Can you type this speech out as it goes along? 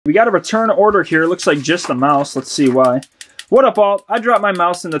We got a return order here. Looks like just the mouse. Let's see why. What up, all? I dropped my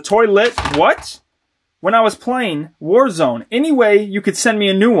mouse in the toilet. What? When I was playing Warzone. Anyway, you could send me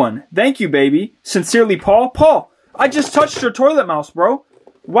a new one. Thank you, baby. Sincerely, Paul. Paul, I just touched your toilet mouse, bro.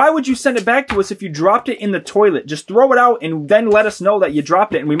 Why would you send it back to us if you dropped it in the toilet? Just throw it out and then let us know that you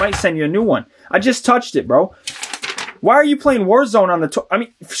dropped it and we might send you a new one. I just touched it, bro. Why are you playing Warzone on the toilet? I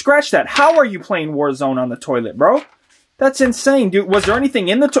mean, scratch that. How are you playing Warzone on the toilet, bro? That's insane, dude. Was there anything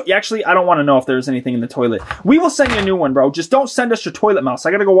in the toilet? Actually, I don't want to know if there's anything in the toilet. We will send you a new one, bro. Just don't send us your toilet mouse. I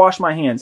gotta go wash my hands.